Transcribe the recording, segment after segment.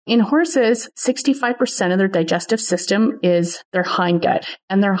In horses, 65% of their digestive system is their hindgut,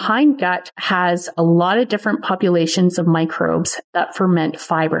 and their hindgut has a lot of different populations of microbes that ferment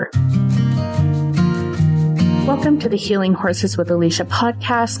fiber. Welcome to the Healing Horses with Alicia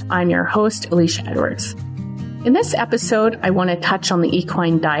podcast. I'm your host, Alicia Edwards. In this episode, I want to touch on the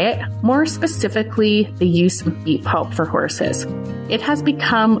equine diet, more specifically the use of beet pulp for horses. It has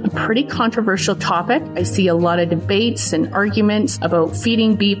become a pretty controversial topic. I see a lot of debates and arguments about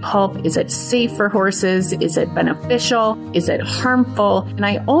feeding beet pulp. Is it safe for horses? Is it beneficial? Is it harmful? And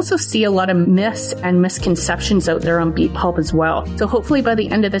I also see a lot of myths and misconceptions out there on beet pulp as well. So hopefully by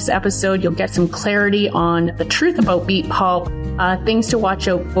the end of this episode, you'll get some clarity on the truth about beet pulp, things to watch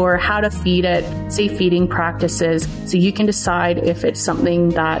out for, how to feed it, safe feeding practices, so you can decide if it's something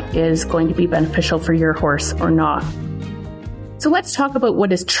that is going to be beneficial for your horse or not. So let's talk about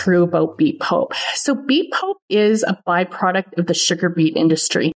what is true about beet pulp. So beet pulp is a byproduct of the sugar beet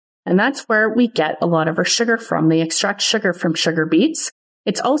industry, and that's where we get a lot of our sugar from. They extract sugar from sugar beets.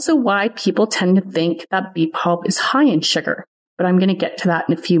 It's also why people tend to think that beet pulp is high in sugar, but I'm going to get to that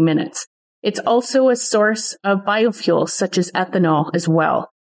in a few minutes. It's also a source of biofuels such as ethanol as well.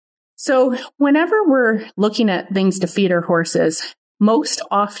 So whenever we're looking at things to feed our horses, most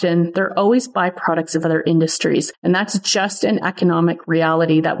often they're always byproducts of other industries, and that's just an economic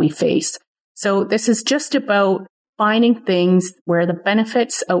reality that we face. So this is just about finding things where the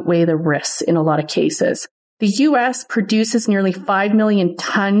benefits outweigh the risks in a lot of cases. The U.S. produces nearly 5 million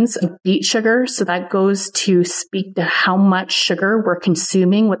tons of beet sugar, so that goes to speak to how much sugar we're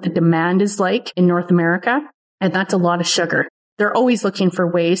consuming, what the demand is like in North America, and that's a lot of sugar. They're always looking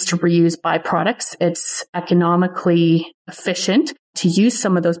for ways to reuse byproducts. It's economically efficient to use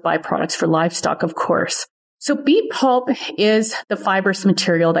some of those byproducts for livestock, of course. So beet pulp is the fibrous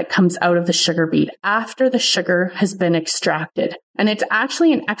material that comes out of the sugar beet after the sugar has been extracted. And it's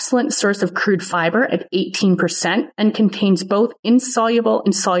actually an excellent source of crude fiber at 18% and contains both insoluble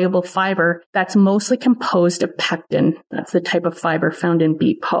and soluble fiber that's mostly composed of pectin. That's the type of fiber found in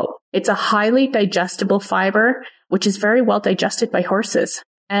beet pulp. It's a highly digestible fiber, which is very well digested by horses.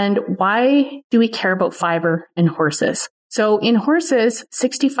 And why do we care about fiber in horses? So in horses,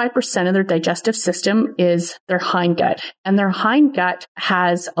 65% of their digestive system is their hindgut, and their hindgut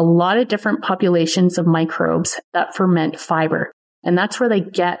has a lot of different populations of microbes that ferment fiber. And that's where they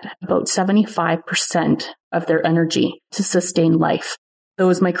get about 75% of their energy to sustain life.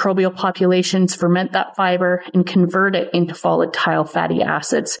 Those microbial populations ferment that fiber and convert it into volatile fatty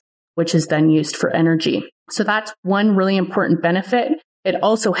acids, which is then used for energy. So that's one really important benefit. It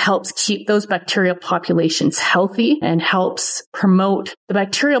also helps keep those bacterial populations healthy and helps promote the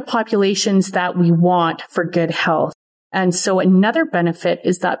bacterial populations that we want for good health. And so another benefit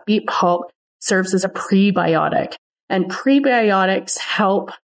is that beet pulp serves as a prebiotic, and prebiotics help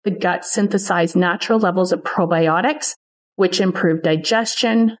the gut synthesize natural levels of probiotics, which improve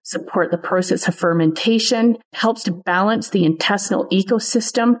digestion, support the process of fermentation, helps to balance the intestinal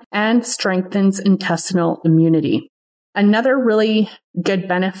ecosystem, and strengthens intestinal immunity. Another really good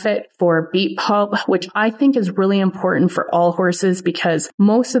benefit for beet pulp, which I think is really important for all horses, because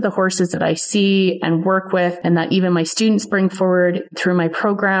most of the horses that I see and work with, and that even my students bring forward through my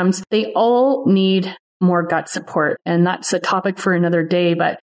programs, they all need more gut support. And that's a topic for another day,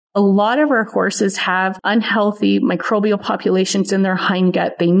 but a lot of our horses have unhealthy microbial populations in their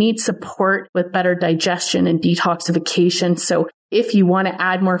hindgut. They need support with better digestion and detoxification. So if you want to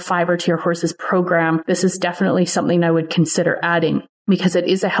add more fiber to your horse's program, this is definitely something I would consider adding, because it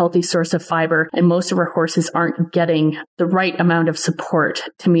is a healthy source of fiber, and most of our horses aren't getting the right amount of support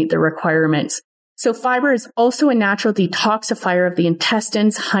to meet the requirements. So fiber is also a natural detoxifier of the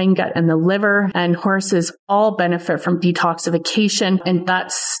intestines, hindgut, and the liver, and horses all benefit from detoxification, and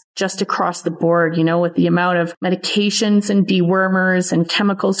that's just across the board, with the amount of medications and dewormers and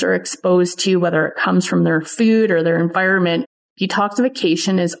chemicals they're exposed to, whether it comes from their food or their environment.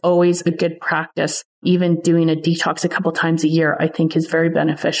 Detoxification is always a good practice. Even doing a detox a couple times a year, I think, is very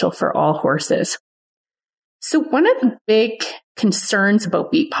beneficial for all horses. So one of the big concerns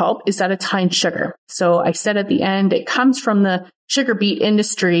about beet pulp is that it's high in sugar. So I said at the end, it comes from the sugar beet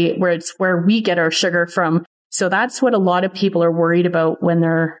industry, where it's where we get our sugar from. So that's what a lot of people are worried about when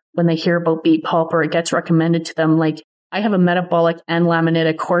they hear about beet pulp, or it gets recommended to them. Like, I have a metabolic and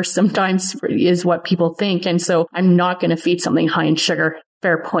laminitic horse sometimes, is what people think. And so I'm not going to feed something high in sugar.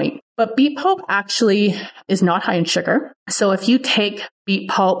 Fair point. But beet pulp actually is not high in sugar. So if you take beet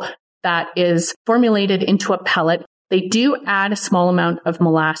pulp that is formulated into a pellet, they do add a small amount of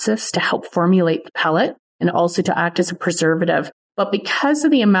molasses to help formulate the pellet and also to act as a preservative. But because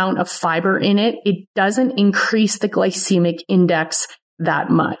of the amount of fiber in it, it doesn't increase the glycemic index that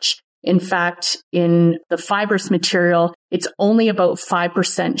much. In fact, in the fibrous material, it's only about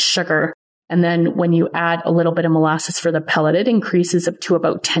 5% sugar. And then when you add a little bit of molasses for the pellet, it increases up to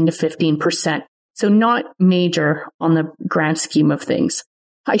about 10 to 15%. So not major on the grand scheme of things.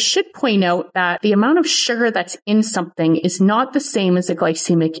 I should point out that the amount of sugar that's in something is not the same as the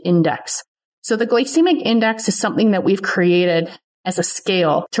glycemic index. So the glycemic index is something that we've created as a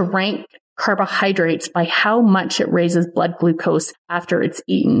scale to rank carbohydrates by how much it raises blood glucose after it's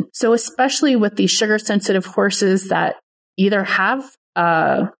eaten. So especially with these sugar-sensitive horses that either have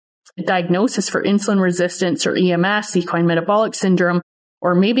a diagnosis for insulin resistance or EMS, equine metabolic syndrome,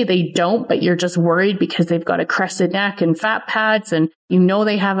 or maybe they don't, but you're just worried because they've got a crested neck and fat pads and you know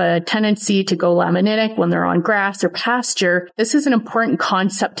they have a tendency to go laminitic when they're on grass or pasture. This is an important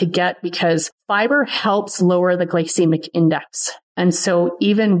concept to get because fiber helps lower the glycemic index. And so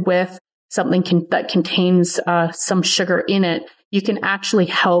even with something that contains some sugar in it, you can actually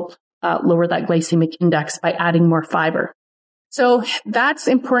help lower that glycemic index by adding more fiber. So that's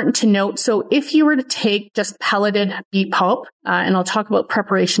important to note. So if you were to take just pelleted beet pulp, and I'll talk about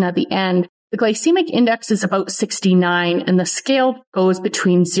preparation at the end, the glycemic index is about 69 and the scale goes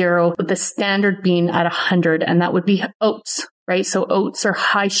between 0, with the standard being at 100, and that would be oats, right? So oats are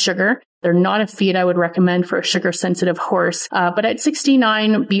high sugar. They're not a feed I would recommend for a sugar-sensitive horse. But at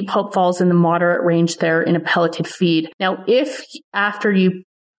 69, beet pulp falls in the moderate range there in a pelleted feed. Now, if after you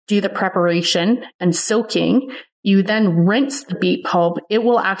do the preparation and soaking, you then rinse the beet pulp, it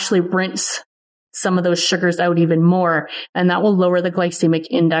will actually rinse some of those sugars out even more, and that will lower the glycemic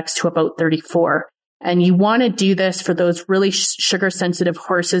index to about 34. And you want to do this for those really sugar-sensitive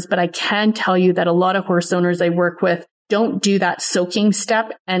horses, but I can tell you that a lot of horse owners I work with don't do that soaking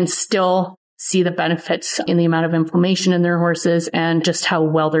step and still see the benefits in the amount of inflammation in their horses and just how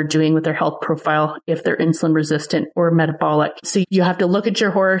well they're doing with their health profile if they're insulin resistant or metabolic. So you have to look at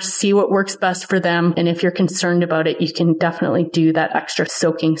your horse, see what works best for them. And if you're concerned about it, you can definitely do that extra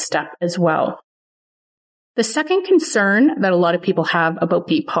soaking step as well. The second concern that a lot of people have about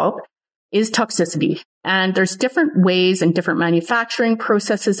beet pulp is toxicity. And there's different ways and different manufacturing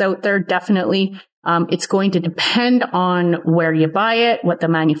processes out there, definitely. It's going to depend on where you buy it, what the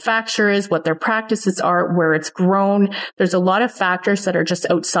manufacturer is, what their practices are, where it's grown. There's a lot of factors that are just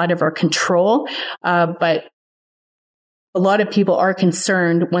outside of our control. But a lot of people are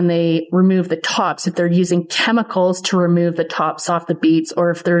concerned when they remove the tops, if they're using chemicals to remove the tops off the beets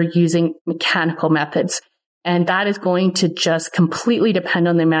or if they're using mechanical methods. And that is going to just completely depend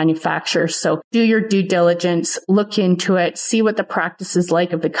on the manufacturer. So do your due diligence, look into it, see what the practice is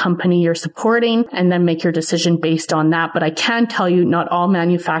like of the company you're supporting, and then make your decision based on that. But I can tell you not all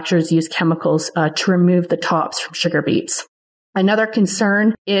manufacturers use chemicals to remove the tops from sugar beets. Another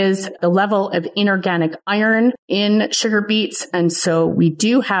concern is the level of inorganic iron in sugar beets. And so we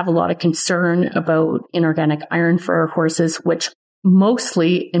do have a lot of concern about inorganic iron for our horses, which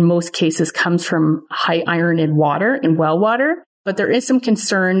mostly, in most cases, comes from high iron in water, in well water. But there is some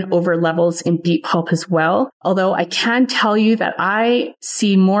concern over levels in beet pulp as well. Although I can tell you that I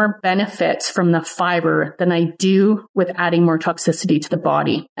see more benefits from the fiber than I do with adding more toxicity to the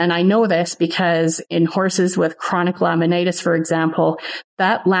body. And I know this because in horses with chronic laminitis, for example,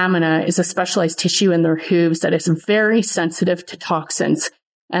 that lamina is a specialized tissue in their hooves that is very sensitive to toxins.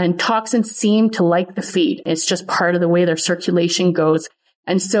 And toxins seem to like the feed. It's just part of the way their circulation goes.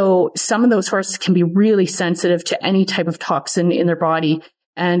 And so some of those horses can be really sensitive to any type of toxin in their body.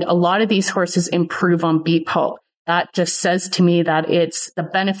 And a lot of these horses improve on beet pulp. That just says to me that it's the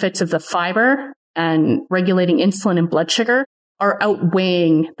benefits of the fiber and regulating insulin and blood sugar are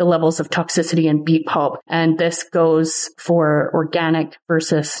outweighing the levels of toxicity in beet pulp. And this goes for organic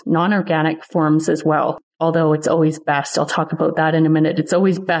versus non-organic forms as well. Although it's always best, I'll talk about that in a minute, it's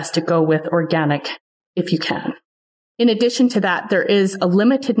always best to go with organic if you can. In addition to that, there is a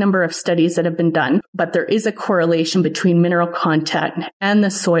limited number of studies that have been done, but there is a correlation between mineral content and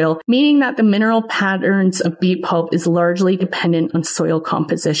the soil, meaning that the mineral patterns of beet pulp is largely dependent on soil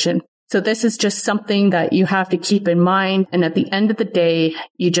composition. So this is just something that you have to keep in mind. And at the end of the day,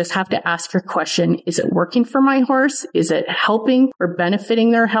 you just have to ask your question, is it working for my horse? Is it helping or benefiting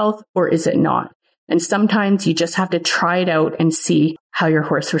their health, or is it not? And sometimes you just have to try it out and see how your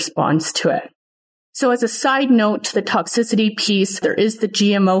horse responds to it. So as a side note to the toxicity piece, there is the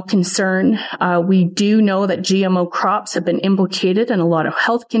GMO concern. We do know that GMO crops have been implicated in a lot of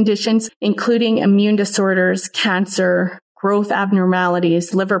health conditions, including immune disorders, cancer, growth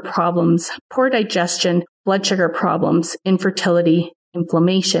abnormalities, liver problems, poor digestion, blood sugar problems, infertility,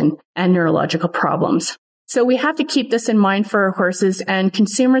 inflammation, and neurological problems. So we have to keep this in mind for our horses, and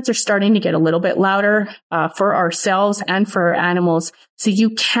consumers are starting to get a little bit louder for ourselves and for our animals. So you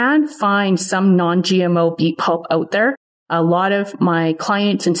can find some non-GMO beet pulp out there. A lot of my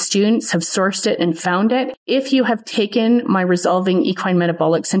clients and students have sourced it and found it. If you have taken my Resolving Equine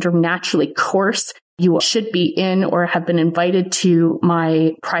Metabolic Syndrome Naturally course, you should be in or have been invited to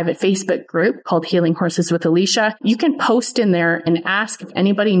my private Facebook group called Healing Horses with Alicia. You can post in there and ask if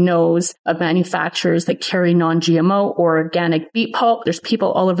anybody knows of manufacturers that carry non-GMO or organic beet pulp. There's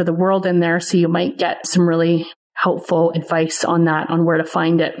people all over the world in there, so you might get some really helpful advice on that, on where to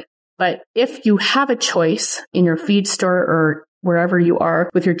find it. But if you have a choice in your feed store or wherever you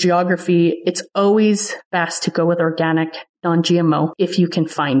are with your geography, it's always best to go with organic, non-GMO if you can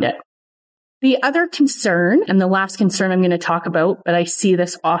find it. The other concern, and the last concern I'm going to talk about, but I see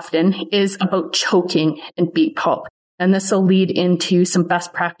this often, is about choking in beet pulp. And this will lead into some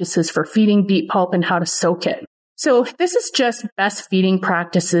best practices for feeding beet pulp and how to soak it. So this is just best feeding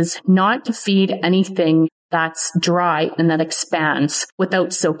practices, not to feed anything that's dry and that expands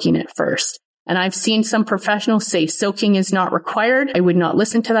without soaking it first. And I've seen some professionals say soaking is not required. I would not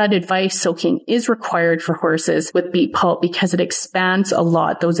listen to that advice. Soaking is required for horses with beet pulp because it expands a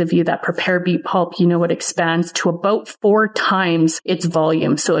lot. Those of you that prepare beet pulp, you know it expands to about 4 times its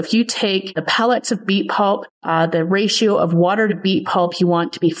volume. So if you take the pellets of beet pulp, the ratio of water to beet pulp, you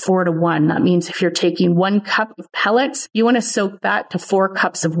want to be 4-to-1. That means if you're taking 1 cup of pellets, you want to soak that to 4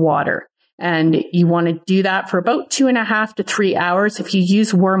 cups of water. And you want to do that for about 2.5 to 3 hours. If you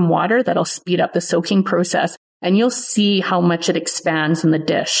use warm water, that'll speed up the soaking process, and you'll see how much it expands in the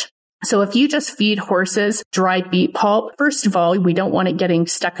dish. So if you just feed horses dry beet pulp, first of all, we don't want it getting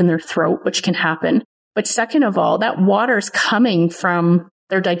stuck in their throat, which can happen. But second of all, that water is coming from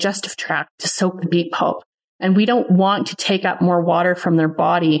their digestive tract to soak the beet pulp. And we don't want to take up more water from their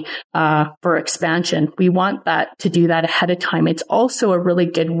body for expansion. We want that to do that ahead of time. It's also a really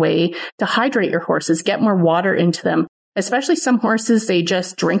good way to hydrate your horses, get more water into them. Especially some horses, they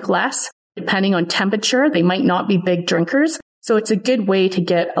just drink less. Depending on temperature, they might not be big drinkers. So it's a good way to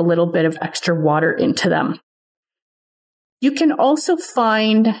get a little bit of extra water into them. You can also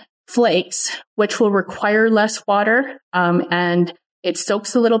find flakes, which will require less water, and it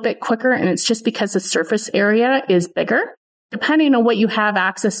soaks a little bit quicker, and it's just because the surface area is bigger. Depending on what you have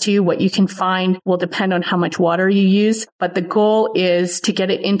access to, what you can find will depend on how much water you use. But the goal is to get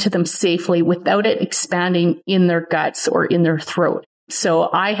it into them safely without it expanding in their guts or in their throat.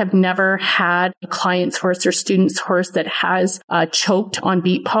 So I have never had a client's horse or student's horse that has choked on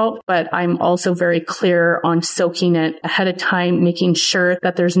beet pulp, but I'm also very clear on soaking it ahead of time, making sure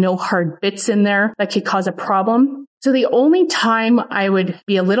that there's no hard bits in there that could cause a problem. So the only time I would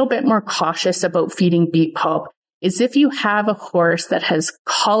be a little bit more cautious about feeding beet pulp is if you have a horse that has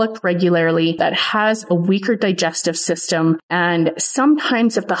colic regularly, that has a weaker digestive system, and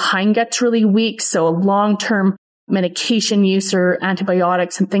sometimes if the hindgut's really weak, so a long-term medication use or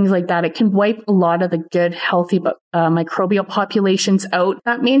antibiotics and things like that, it can wipe a lot of the good, healthy microbial populations out.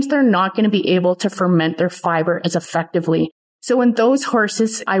 That means they're not going to be able to ferment their fiber as effectively. So in those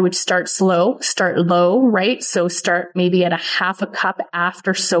horses, I would start slow, start low, right? So start maybe at 1/2 cup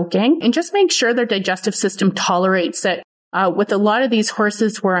after soaking and just make sure their digestive system tolerates it. With a lot of these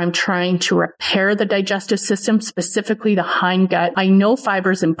horses where I'm trying to repair the digestive system, specifically the hindgut, I know fiber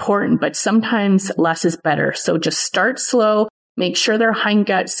is important, but sometimes less is better. So just start slow, make sure their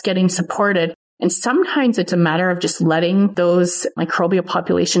hindgut's getting supported. And sometimes it's a matter of just letting those microbial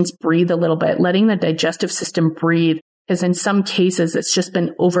populations breathe a little bit, letting the digestive system breathe. Because in some cases, it's just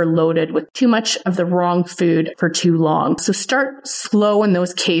been overloaded with too much of the wrong food for too long. So start slow in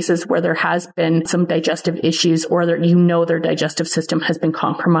those cases where there has been some digestive issues or that you know their digestive system has been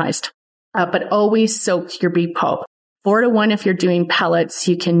compromised. But always soak your beet pulp. 4-to-1 if you're doing pellets.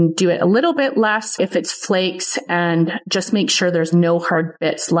 You can do it a little bit less if it's flakes, and just make sure there's no hard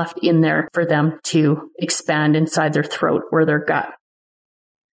bits left in there for them to expand inside their throat or their gut.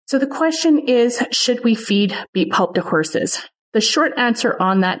 So the question is, should we feed beet pulp to horses? The short answer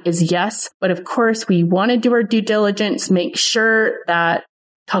on that is yes, but of course we want to do our due diligence, make sure that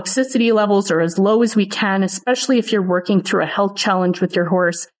toxicity levels are as low as we can, especially if you're working through a health challenge with your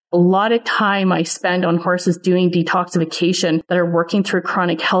horse. A lot of time I spend on horses doing detoxification that are working through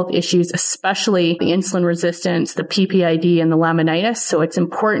chronic health issues, especially the insulin resistance, the PPID, and the laminitis. So it's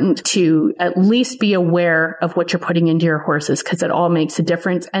important to at least be aware of what you're putting into your horses because it all makes a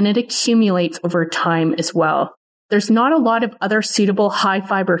difference and it accumulates over time as well. There's not a lot of other suitable high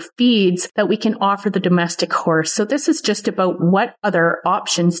fiber feeds that we can offer the domestic horse. So this is just about what other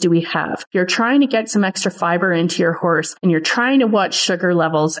options do we have. If you're trying to get some extra fiber into your horse and you're trying to watch sugar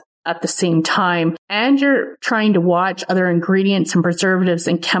levels, at the same time, and you're trying to watch other ingredients and preservatives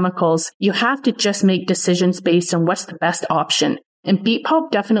and chemicals, you have to just make decisions based on what's the best option. And beet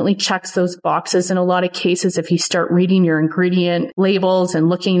pulp definitely checks those boxes. In a lot of cases, if you start reading your ingredient labels and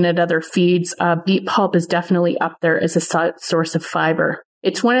looking at other feeds, beet pulp is definitely up there as a source of fiber.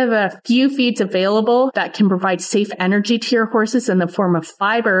 It's one of the few feeds available that can provide safe energy to your horses in the form of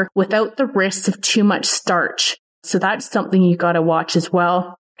fiber without the risks of too much starch. So that's something you got to watch as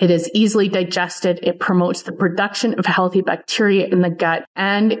well. It is easily digested. It promotes the production of healthy bacteria in the gut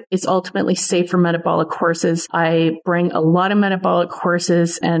and is ultimately safe for metabolic horses. I bring a lot of metabolic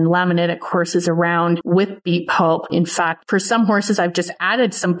horses and laminitic horses around with beet pulp. In fact, for some horses, I've just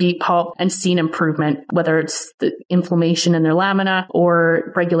added some beet pulp and seen improvement, whether it's the inflammation in their lamina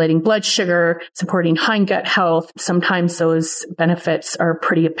or regulating blood sugar, supporting hind gut health. Sometimes those benefits are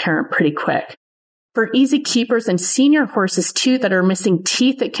pretty apparent pretty quick. For easy keepers and senior horses too that are missing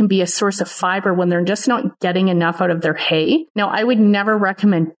teeth, it can be a source of fiber when they're just not getting enough out of their hay. Now, I would never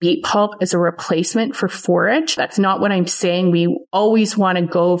recommend beet pulp as a replacement for forage. That's not what I'm saying. We always want to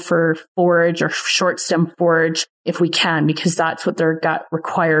go for forage or short stem forage if we can, because that's what their gut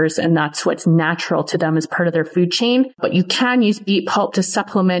requires and that's what's natural to them as part of their food chain. But you can use beet pulp to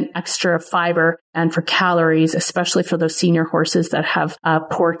supplement extra fiber and for calories, especially for those senior horses that have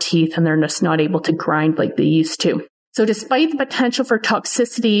poor teeth and they're just not able to grind like they used to. So despite the potential for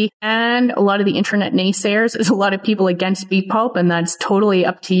toxicity and a lot of the internet naysayers, there's a lot of people against beet pulp, and that's totally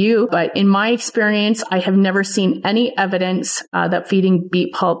up to you. But in my experience, I have never seen any evidence that feeding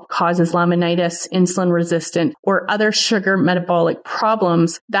beet pulp causes laminitis, insulin resistant, or other sugar metabolic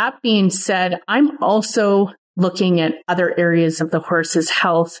problems. That being said, I'm also looking at other areas of the horse's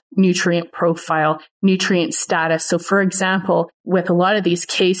health, nutrient profile, nutrient status. So for example, with a lot of these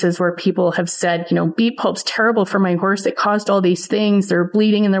cases where people have said, beet pulp's terrible for my horse, it caused all these things, they're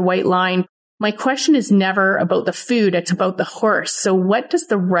bleeding in their white line. My question is never about the food, it's about the horse. So what does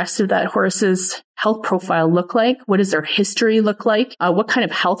the rest of that horse's health profile look like? What does their history look like? What kind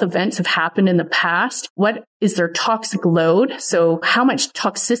of health events have happened in the past? What is their toxic load? So how much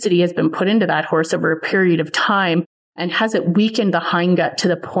toxicity has been put into that horse over a period of time? And has it weakened the hindgut to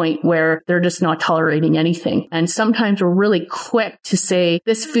the point where they're just not tolerating anything? And sometimes we're really quick to say,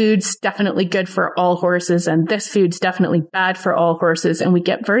 this food's definitely good for all horses and this food's definitely bad for all horses. And we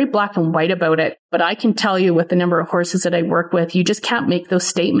get very black and white about it. But I can tell you with the number of horses that I work with, you just can't make those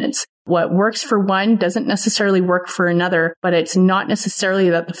statements. What works for one doesn't necessarily work for another, but it's not necessarily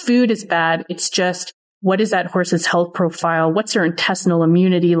that the food is bad. It's just, what is that horse's health profile? What's their intestinal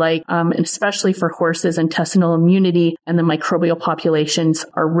immunity like? And especially for horses, intestinal immunity and the microbial populations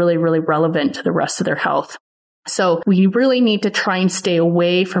are really, really relevant to the rest of their health. So we really need to try and stay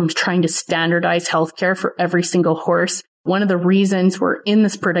away from trying to standardize healthcare for every single horse. One of the reasons we're in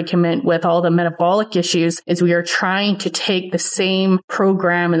this predicament with all the metabolic issues is we are trying to take the same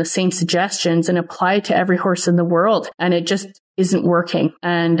program and the same suggestions and apply it to every horse in the world. And it just isn't working.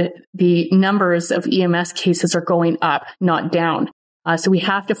 And the numbers of EMS cases are going up, not down. So we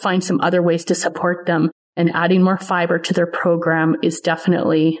have to find some other ways to support them. And adding more fiber to their program is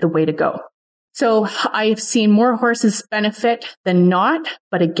definitely the way to go. So I've seen more horses benefit than not.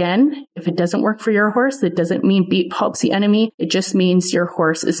 But again, if it doesn't work for your horse, that doesn't mean beet pulp's the enemy. It just means your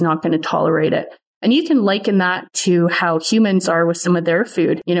horse is not going to tolerate it. And you can liken that to how humans are with some of their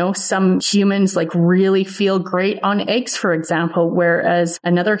food. Some humans really feel great on eggs, for example, whereas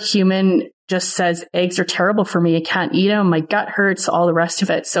another human just says, eggs are terrible for me. I can't eat them. My gut hurts, all the rest of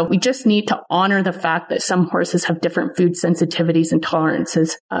it. So we just need to honor the fact that some horses have different food sensitivities and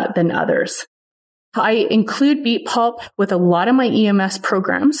tolerances than others. I include beet pulp with a lot of my EMS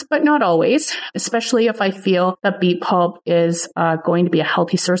programs, but not always, especially if I feel that beet pulp is going to be a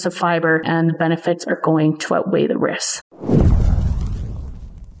healthy source of fiber and the benefits are going to outweigh the risks.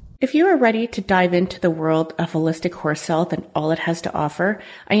 If you are ready to dive into the world of holistic horse health and all it has to offer,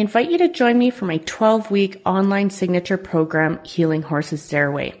 I invite you to join me for my 12-week online signature program, Healing Horses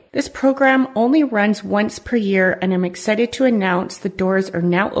Their Way. This program only runs once per year, and I'm excited to announce the doors are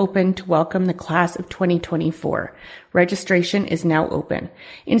now open to welcome the class of 2024. Registration is now open.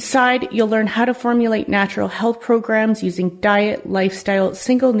 Inside, you'll learn how to formulate natural health programs using diet, lifestyle,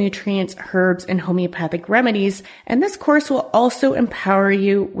 single nutrients, herbs, and homeopathic remedies. And this course will also empower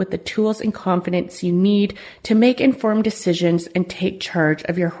you with the tools and confidence you need to make informed decisions and take charge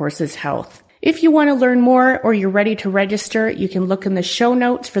of your horse's health. If you want to learn more or you're ready to register, you can look in the show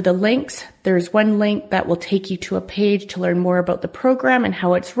notes for the links. There's one link that will take you to a page to learn more about the program and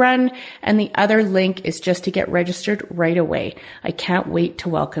how it's run, and the other link is just to get registered right away. I can't wait to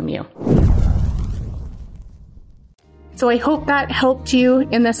welcome you. So I hope that helped you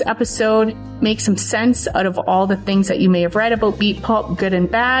in this episode make some sense out of all the things that you may have read about beet pulp, good and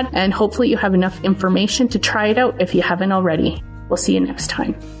bad, and hopefully you have enough information to try it out if you haven't already. We'll see you next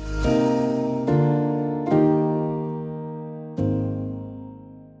time.